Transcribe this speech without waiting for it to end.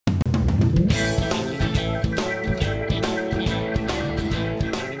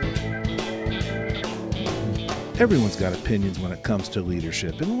Everyone's got opinions when it comes to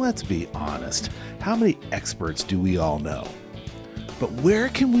leadership, and let's be honest, how many experts do we all know? But where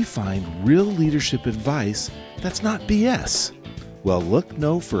can we find real leadership advice that's not BS? Well, look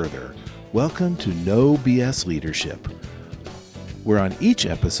no further. Welcome to No BS Leadership, where on each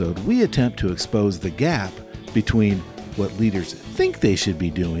episode we attempt to expose the gap between what leaders think they should be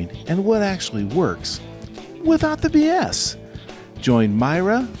doing and what actually works without the BS. Join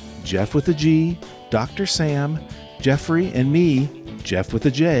Myra, Jeff with a G, Dr. Sam, Jeffrey, and me, Jeff with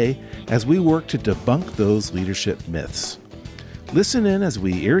a J, as we work to debunk those leadership myths. Listen in as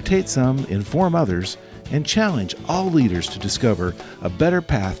we irritate some, inform others, and challenge all leaders to discover a better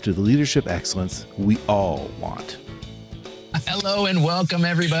path to the leadership excellence we all want. Hello and welcome,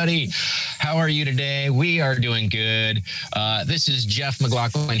 everybody. How are you today? We are doing good. This is Jeff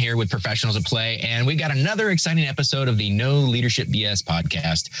McLaughlin here with Professionals at Play, and we got another exciting episode of the No Leadership BS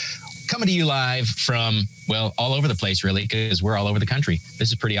podcast, coming to you live from, well, all over the place, really, because we're all over the country. This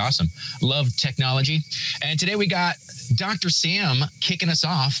is pretty awesome. Love technology. And today we got Dr. Sam kicking us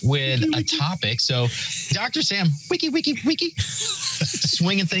off with a topic. So, Dr. Sam, wiki,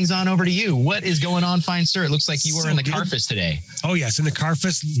 swinging things on over to you. What is going on, fine sir? It looks like you were in the Carface today. Oh, yes, in the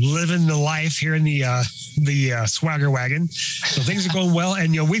Carface, living the life here in the Swagger Wagon. So things are going well.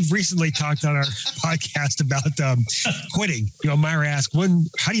 And, we've recently talked on our podcast about quitting. Myra asked,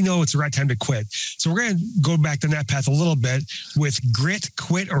 how do you know it's the right time to quit? So we're going to go back down that path a little bit with grit,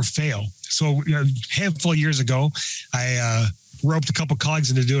 quit, or fail. So a handful of years ago, I roped a couple colleagues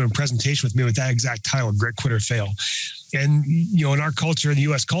into doing a presentation with me with that exact title, Grit, Quit, or Fail. And, in our culture, in the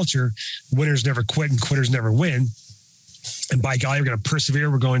U.S. culture, winners never quit and quitters never win. And by golly, we're going to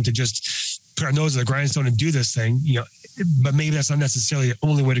persevere. We're going to just put our nose to the grindstone and do this thing, but maybe that's not necessarily the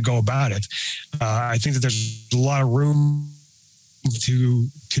only way to go about it. I think that there's a lot of room to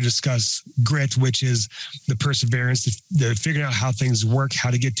discuss grit, which is the perseverance, the figuring out how things work, how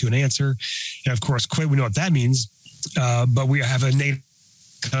to get to an answer. And of course, quit, we know what that means, but we have a negative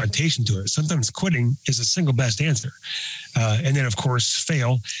connotation to it. Sometimes quitting is the single best answer. And then of course,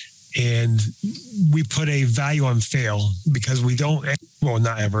 fail. And we put a value on fail because we don't, well,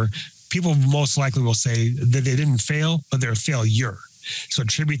 not ever. People most likely will say that they didn't fail, but they're a failure. So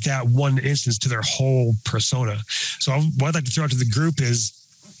attribute that one instance to their whole persona. So what I'd like to throw out to the group is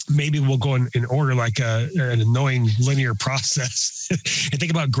maybe we'll go in order like an annoying linear process and think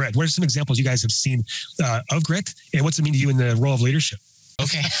about grit. What are some examples you guys have seen of grit, and what's it mean to you in the role of leadership?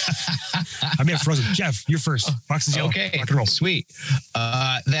 Okay. I may have frozen. Jeff, you're first. Boxes yellow. Okay. Rock and roll. Sweet.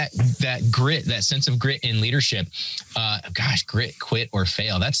 That grit, that sense of grit in leadership. Grit, quit, or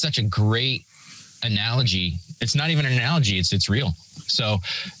fail. That's such a great analogy. It's not even an analogy. It's real. So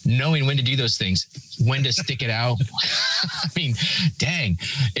knowing when to do those things, when to stick it out. I mean, dang,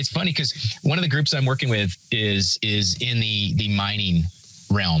 it's funny because one of the groups I'm working with is in the mining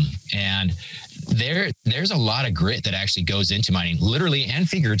realm, and there's a lot of grit that actually goes into mining, literally and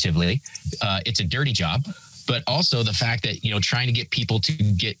figuratively. It's a dirty job, but also the fact that, trying to get people to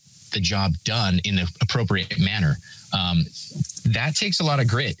get the job done in the appropriate manner. That takes a lot of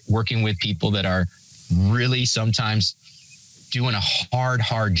grit, working with people that are really sometimes doing a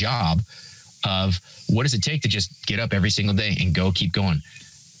hard job of what does it take to just get up every single day and keep going.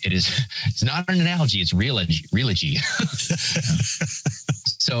 It's not an analogy, it's realogy.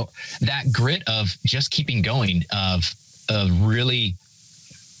 So that grit of just keeping going, of really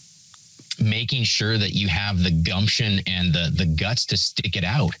making sure that you have the gumption and the guts to stick it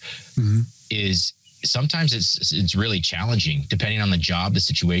out, is sometimes it's really challenging depending on the job, the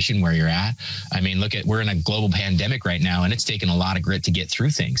situation where you're at. I mean, we're in a global pandemic right now, and it's taken a lot of grit to get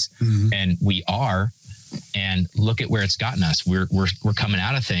through things. And we are, and look at where it's gotten us. We're coming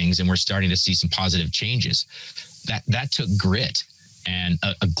out of things, and we're starting to see some positive changes. That took grit and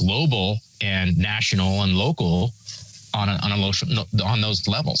a global and national and local on those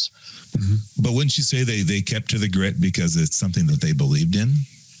levels. But wouldn't you say they kept to the grit because it's something that they believed in?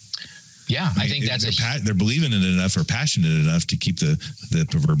 Yeah, I think that's they're believing in it enough or passionate enough to keep the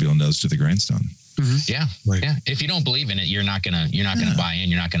proverbial nose to the grindstone. Yeah, right. Yeah. If you don't believe in it, you're not gonna buy in.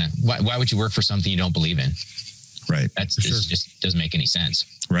 You're not gonna. Why would you work for something you don't believe in? Right. It just doesn't make any sense.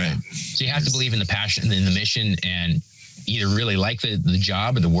 Right. Yeah. So you have to believe in the passion, in the mission, and either really like the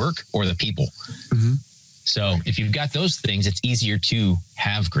job or the work or the people. So if you've got those things, it's easier to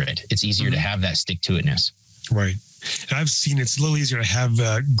have grit. It's easier to have that stick-to-itness. Right. And I've seen it's a little easier to have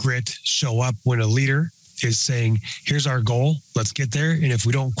grit show up when a leader is saying, here's our goal. Let's get there. And if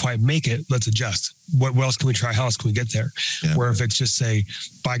we don't quite make it, let's adjust. What else can we try? How else can we get there? Yeah. Where if it's just say,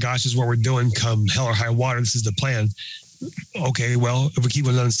 by gosh, this is what we're doing, come hell or high water, this is the plan. Okay, well, if we keep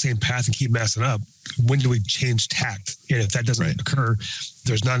on the same path and keep messing up, when do we change tact? And if that doesn't occur,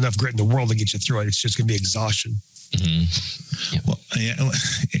 there's not enough grit in the world to get you through it. It's just going to be exhaustion. Mm-hmm. Yeah. Well,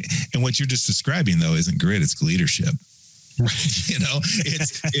 and what you're just describing though isn't grit; it's leadership. Right. You know,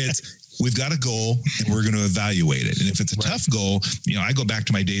 it's we've got a goal and we're going to evaluate it. And if it's a tough goal, you know, I go back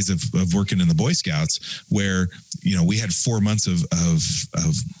to my days of working in the Boy Scouts where, you know, we had 4 months of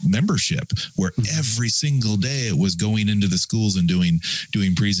membership where every single day it was going into the schools and doing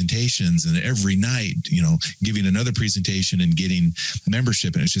presentations, and every night, you know, giving another presentation and getting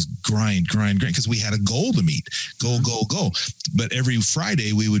membership. And it's just grind, because we had a goal to meet, goal. But every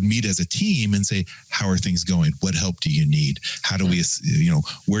Friday we would meet as a team and say, how are things going? What help do you need? How do we, you know,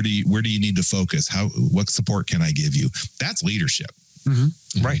 where do you need to focus? What support can I give you? That's leadership.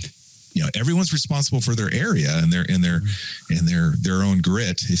 Mm-hmm. Right. You know, everyone's responsible for their area and their own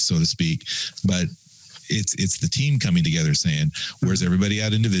grit, so to speak. But it's the team coming together saying, where's everybody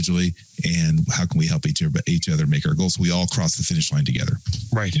at individually, and how can we help each other make our goals so we all cross the finish line together?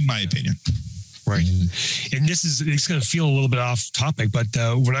 Right. In my opinion. Right. And it's going to feel a little bit off topic, but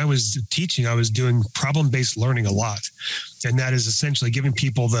when I was teaching, I was doing problem-based learning a lot. And that is essentially giving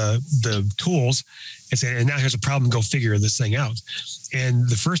people the tools and saying, and now here's a problem, go figure this thing out. And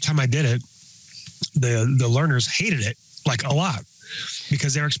the first time I did it, the learners hated it like a lot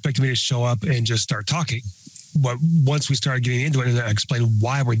because they were expecting me to show up and just start talking. But once we started getting into it and I explained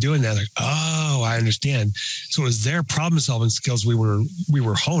why we're doing that, like, oh, I understand. So it was their problem solving skills we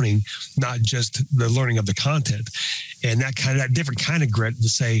were honing, not just the learning of the content. And that different kind of grit to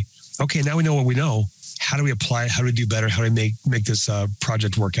say, okay, now we know what we know. How do we apply it? How do we do better? How do we make this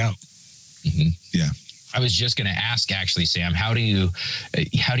project work out? Mm-hmm. Yeah. I was just going to ask, actually, Sam, how do you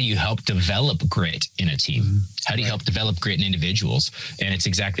help develop grit in a team? Mm-hmm. How do you help develop grit in individuals? And it's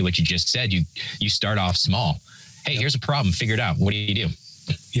exactly what you just said. You start off small. Hey, here's a problem. Figure it out. What do you do?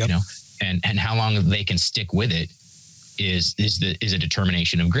 Yep. You know, and how long they can stick with it is a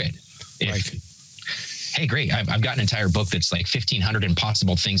determination of grit. Right. Hey, great. I've got an entire book that's like 1,500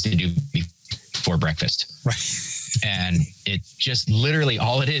 impossible things to do before breakfast. Right. And it just literally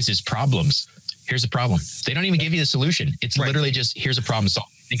all it is problems. Here's a problem. They don't even give you the solution. It's literally just, here's a problem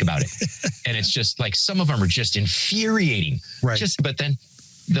solved. Think about it. And it's just like, some of them are just infuriating. Right. But then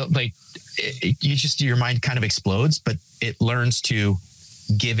your mind kind of explodes, but it learns to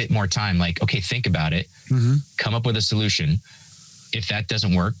give it more time. Like, okay, think about it, come up with a solution. If that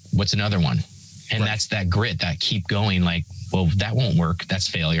doesn't work, what's another one? And that's that grit, that keep going. Like, well, that won't work. That's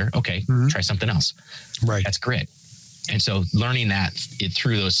failure. Okay. Try something else. Right. That's grit. And so learning that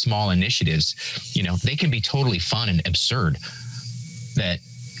through those small initiatives, you know, they can be totally fun and absurd. That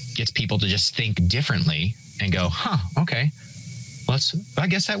gets people to just think differently and go, okay, I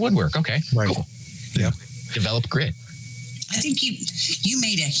guess that would work. Okay, right. Cool. Yeah. Develop grit. I think you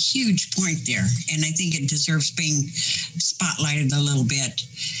made a huge point there, and I think it deserves being spotlighted a little bit.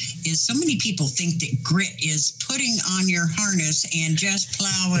 Is so many people think that grit is putting on your harness and just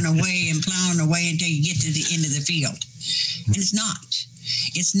plowing away until you get to the end of the field. And it's not.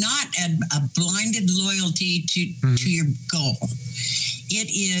 It's not a blinded loyalty to your goal.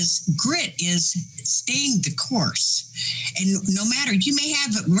 Grit is staying the course. And no matter, you may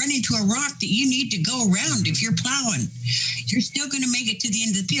have run into a rock that you need to go around. If you're plowing, you're still going to make it to the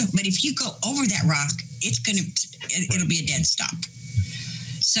end of the field. But if you go over that rock, it'll be a dead stop.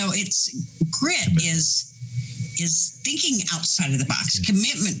 So grit is thinking outside of the box,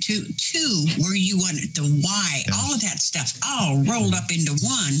 commitment to where you want it, the why, all of that stuff, all rolled up into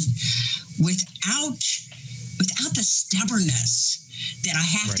one without the stubbornness that I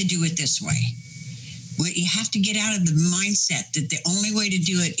have to do it this way. You have to get out of the mindset that the only way to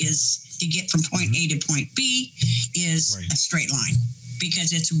do it is to get from point A to point B is a straight line,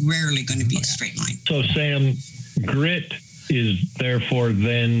 because it's rarely going to be a straight line. So, Sam, grit is therefore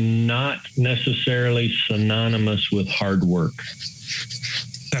then not necessarily synonymous with hard work.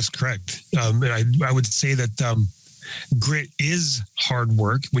 That's correct. And I would say that grit is hard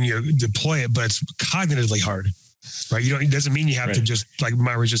work when you deploy it, but it's cognitively hard. Right. It doesn't mean you have to just, like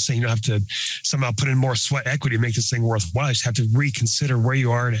Myra was just saying, you don't have to somehow put in more sweat equity to make this thing worthwhile. You just have to reconsider where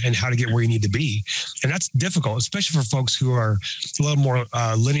you are and how to get where you need to be. And that's difficult, especially for folks who are a little more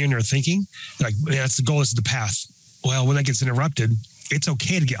linear in their thinking. Like, that's the goal, is the path. Well, when that gets interrupted, it's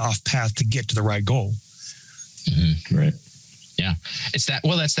okay to get off path to get to the right goal. Mm-hmm. Right. Yeah. That's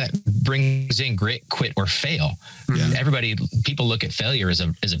that brings in grit, quit, or fail. Yeah. People look at failure as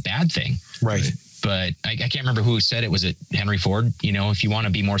a bad thing. Right. But I can't remember who said it. Was it Henry Ford? You know, if you want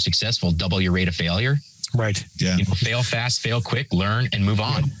to be more successful, double your rate of failure. Right. Yeah. You know, fail fast, fail quick, learn, and move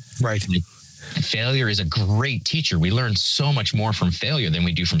on. Right. Like, failure is a great teacher. We learn so much more from failure than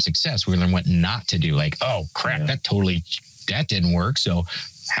we do from success. We learn what not to do. Like, oh crap, that didn't work. So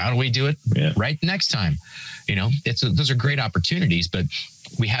how do we do it right next time? You know, those are great opportunities, but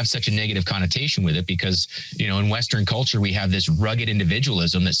we have such a negative connotation with it because, you know, in Western culture, we have this rugged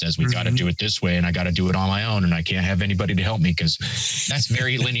individualism that says we got to do it this way and I got to do it on my own and I can't have anybody to help me, because that's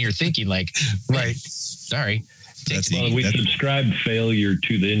very linear thinking. Like, right. Sorry. We subscribe failure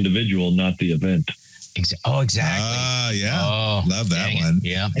to the individual, not the event. Exactly. Yeah. Oh, love that one.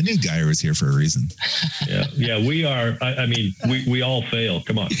 Yeah. I knew Geyer was here for a reason. Yeah. We are. I mean, we all fail.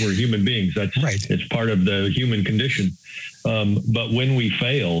 Come on. We're human beings. That's right. It's part of the human condition. But when we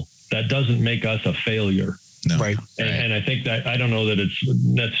fail, that doesn't make us a failure. No. Right. And I think that, I don't know that it's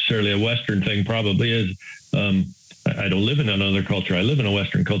necessarily a Western thing, probably is. I don't live in another culture. I live in a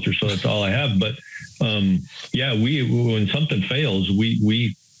Western culture, so that's all I have. But when something fails,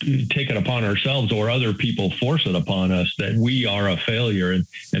 we take it upon ourselves, or other people force it upon us, that we are a failure,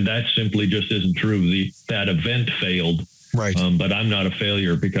 and that simply just isn't true. That event failed, right? But I'm not a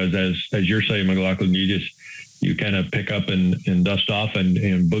failure, because as you're saying, McLaughlin, you kind of pick up and dust off and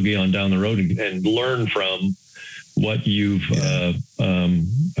boogie on down the road and learn from what you've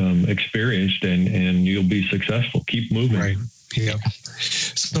experienced, and you'll be successful. Keep moving. Right. Yeah.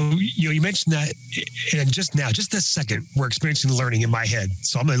 So, you mentioned that, and just this second, we're experiencing learning in my head.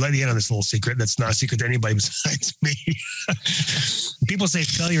 So I'm going to let you in on this little secret. That's not a secret to anybody besides me. People say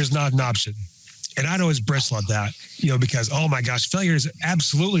failure is not an option. And I'd always bristle at that, because, oh my gosh, failure is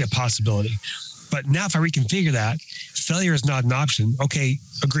absolutely a possibility. But now if I reconfigure that, failure is not an option. Okay,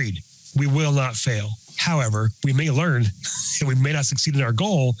 agreed. We will not fail. However, we may learn and we may not succeed in our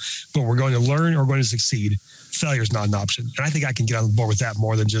goal, but we're going to learn or going to succeed. Failure is not an option. And I think I can get on board with that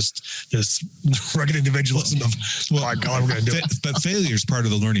more than just this rugged individualism of, my God, we're going to do it. But failure is part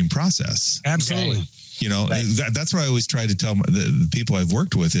of the learning process. Absolutely. Right. That's what I always try to tell the people I've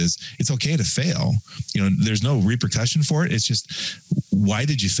worked with is it's okay to fail. There's no repercussion for it. It's just, why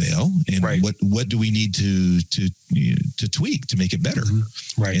did you fail? And what do we need to tweak to make it better?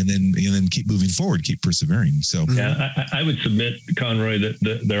 Mm-hmm. Right. And then keep moving forward, keep persevering. So I would submit, Conroy,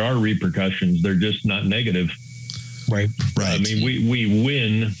 that there are repercussions. They're just not negative. Right. Right. I mean, we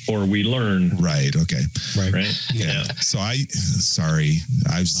win or we learn. Right. Okay. Right. Yeah. So I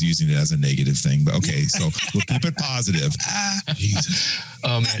was using it as a negative thing, but okay. So we'll keep it positive. Jesus.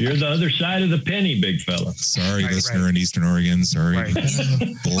 You're the other side of the penny, big fella. Sorry, listener in Eastern Oregon. Sorry. Well,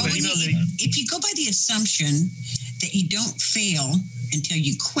 if you go by the assumption that you don't fail until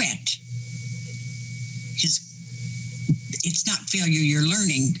you quit, because it's not failure, you're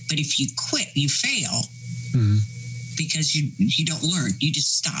learning. But if you quit, you fail. Mm-hmm. Because you don't learn, you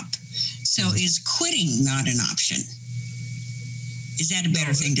just stop. So is quitting not an option? Is that a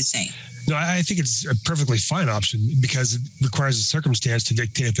better thing to say? No, I think it's a perfectly fine option, because it requires a circumstance to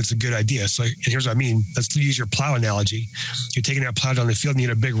dictate if it's a good idea. So here's what I mean. Let's use your plow analogy. You're taking that plow down the field and you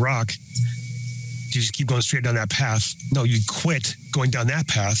hit a big rock. You just keep going straight down that path. No, you quit going down that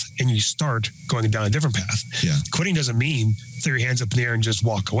path and you start going down a different path. Yeah. Quitting doesn't mean throw your hands up in the air and just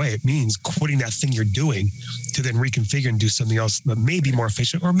walk away. It means quitting that thing you're doing to then reconfigure and do something else that may be more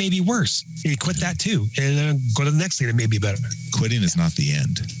efficient or maybe worse. And you quit that too, and then go to the next thing that may be better. Quitting is not the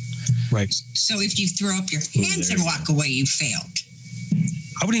end. Right. So if you throw up your hands and walk away, you failed.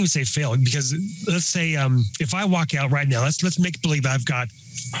 I wouldn't even say failed, because let's say if I walk out right now, let's make believe I've got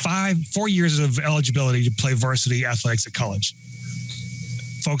 4 years of eligibility to play varsity athletics at college.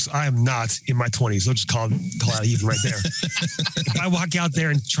 Folks, I am not in my 20s. Let's just call it even right there. If I walk out there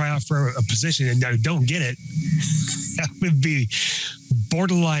and try out for a position and I don't get it, that would be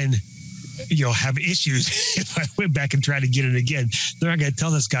borderline, have issues if I went back and tried to get it again. They're not going to tell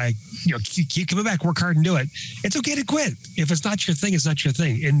this guy, keep coming back, work hard and do it. It's okay to quit. If it's not your thing, it's not your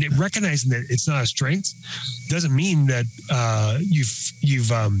thing. And recognizing that it's not a strength doesn't mean that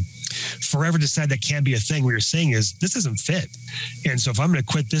you've forever decided that can't be a thing. What you're saying is this doesn't fit. And so if I'm going to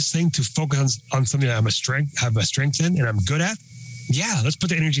quit this thing to focus on something that have a strength in and I'm good at, let's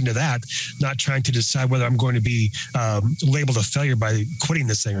put the energy into that, not trying to decide whether I'm going to be labeled a failure by quitting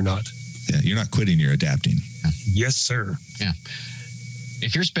this thing or not. Yeah, you're not quitting, you're adapting. Yes, sir. Yeah.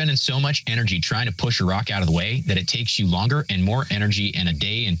 If you're spending so much energy trying to push a rock out of the way that it takes you longer and more energy and a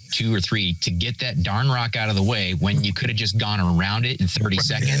day and 2 or 3 to get that darn rock out of the way when you could have just gone around it in 30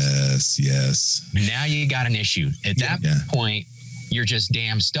 seconds. Yes. Now you got an issue. At that point, you're just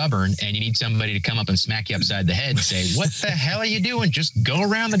damn stubborn and you need somebody to come up and smack you upside the head and say, what the hell are you doing? Just go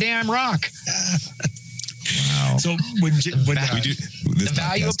around the damn rock. Wow. So this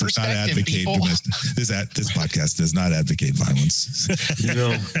value of perspective, people. This podcast does not advocate violence.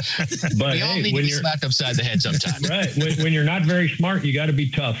 No, but We all need to be slapped upside the head sometime. right, when you're not very smart, you got to be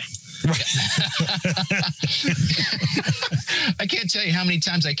tough. I can't tell you how many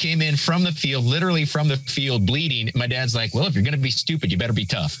times I came in from the field, literally from the field, bleeding. My dad's like, well, if you're going to be stupid, you better be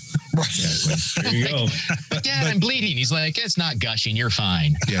tough. There you go. But Dad, I'm bleeding. He's like, it's not gushing. You're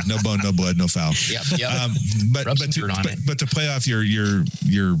fine. Yeah, no bone, no blood, no foul. Yep. But to play off your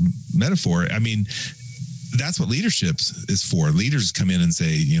metaphor, I mean, that's what leadership is for. Leaders come in and say,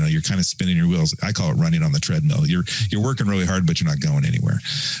 you're kind of spinning your wheels. I call it running on the treadmill. You're working really hard, but you're not going anywhere.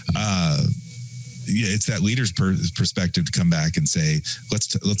 It's that leader's perspective to come back and say,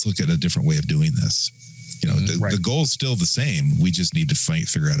 let's look at a different way of doing this. The goal is still the same. We just need to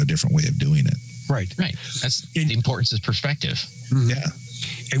figure out a different way of doing it. Right. That's the importance of perspective. Mm-hmm. Yeah.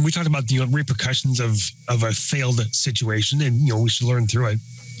 And we talked about the repercussions of a failed situation, and we should learn through it.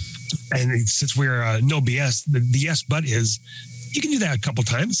 And since we're no BS, the yes but is you can do that a couple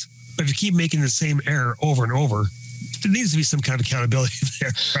times, but if you keep making the same error over and over, there needs to be some kind of accountability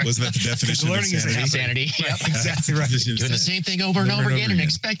there. Right? Wasn't that the definition of insanity? Right. Yep. Exactly right. Doing the same thing over and over again and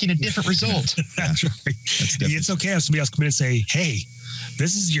expecting a different result. That's right. It's okay to have somebody else come in and say, hey,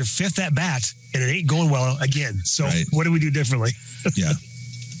 this is your 5th at bat and it ain't going well again. So what do we do differently? Yeah.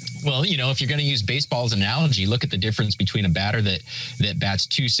 Well, if you're going to use baseball as an analogy, look at the difference between a batter that bats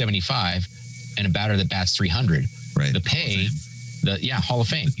 275 and a batter that bats 300. Right. The pay, Hall of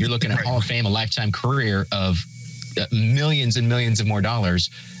Fame. You're looking at Hall of Fame, a lifetime career of millions and millions of more dollars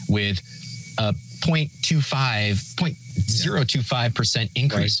with a 0.025%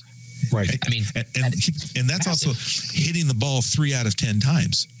 increase. Right. I mean, and that's also hitting the ball 3 out of 10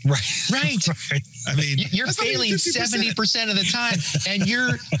 times. Right. I mean, you're failing 70% of the time, and you're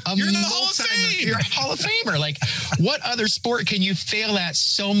in the Hall of Fame. You're a Hall of Famer. Like, what other sport can you fail at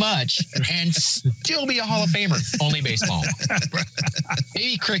so much and still be a Hall of Famer? Only baseball.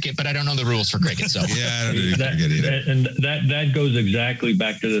 Maybe cricket, but I don't know the rules for cricket. So I don't do cricket either. And that goes exactly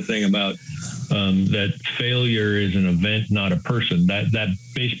back to the thing about that failure is an event, not a person. That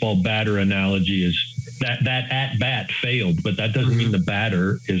baseball batter analogy is that at bat failed, but that doesn't mean the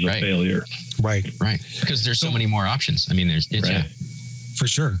batter is a failure. Right. Because there's so many more options. I mean, for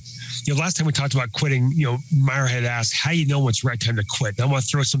sure. Last time we talked about quitting, Myra had asked, how do you know what's the right time to quit? And I want to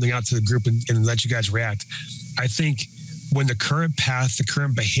throw something out to the group and let you guys react. I think when the current path, the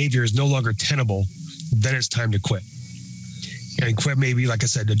current behavior is no longer tenable, then it's time to quit. And quit, maybe, like I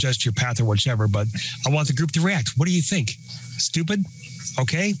said, adjust your path or whichever. But I want the group to react. What do you think? Stupid?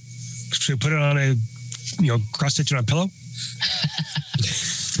 Okay. Should we put it on a, cross stitch it on a pillow?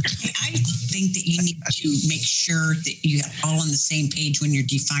 I think that you need to make sure that you're all on the same page when you're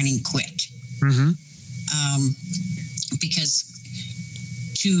defining quit. Mm-hmm. Because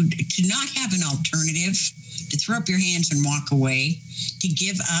to not have an alternative, to throw up your hands and walk away, to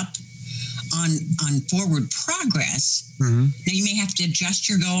give up on forward progress. Mm-hmm. Now you may have to adjust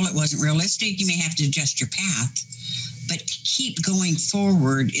your goal. It wasn't realistic. You may have to adjust your path, but to keep going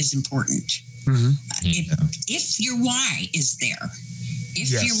forward is important. Mm-hmm. If your why is there,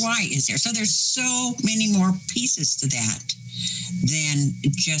 so there's so many more pieces to that than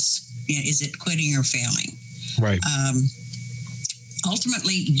just, is it quitting or failing? Right.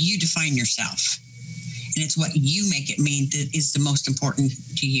 Ultimately, you define yourself, and it's what you make it mean that is the most important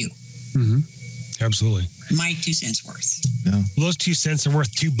to you. Mm-hmm. Absolutely. My 2 cents worth. Yeah. Those 2 cents are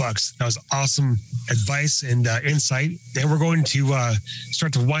worth $2. That was awesome advice and insight. And we're going to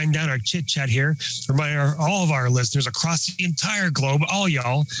start to wind down our chit chat here. Remind all of our listeners across the entire globe, all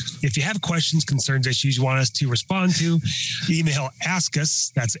y'all, if you have questions, concerns, issues you want us to respond to, email ask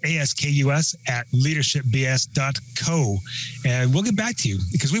us. That's ASKUS at leadershipbs.co. And we'll get back to you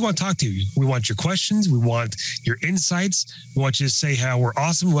because we want to talk to you. We want your questions. We want your insights. We want you to say how we're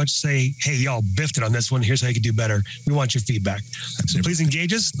awesome. We want you to say, hey, y'all biffed it on this one. Here's how you can do better. We want your feedback. So please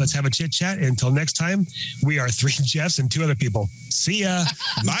engage us. Let's have a chit chat. Until next time, we are 3 Jeffs and 2 other people. See ya.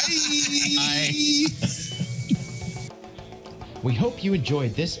 Bye. We hope you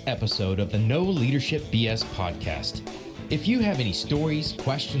enjoyed this episode of the No Leadership BS podcast. If you have any stories,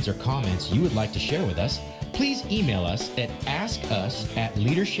 questions, or comments you would like to share with us, please email us at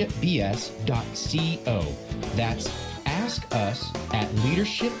askus@leadershipbs.co. That's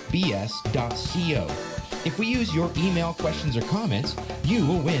askus@leadershipbs.co. If we use your email questions or comments, you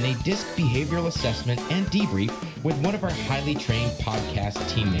will win a DISC behavioral assessment and debrief with one of our highly trained podcast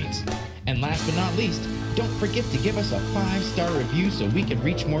teammates. And last but not least, don't forget to give us a 5-star review so we can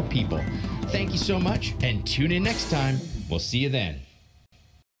reach more people. Thank you so much, and tune in next time. We'll see you then.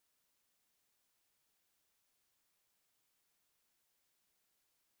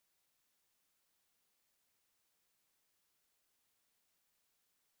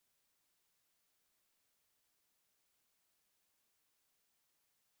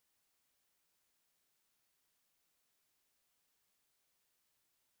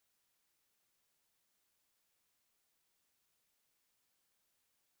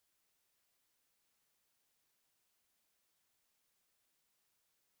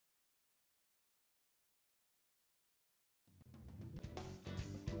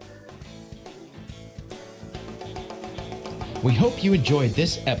 We hope you enjoyed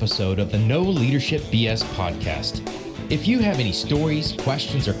this episode of the No Leadership BS podcast. If you have any stories,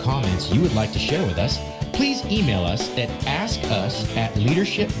 questions, or comments you would like to share with us, please email us at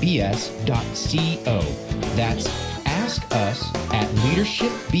askus@leadershipbs.co. That's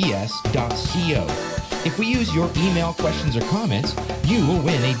askus@leadershipbs.co. If we use your email questions or comments, you will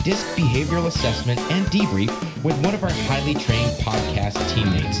win a DISC behavioral assessment and debrief with one of our highly trained podcast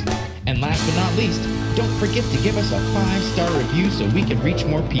teammates. And last but not least, don't forget to give us a 5-star review so we can reach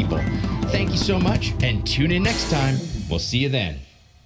more people. Thank you so much, and tune in next time. We'll see you then.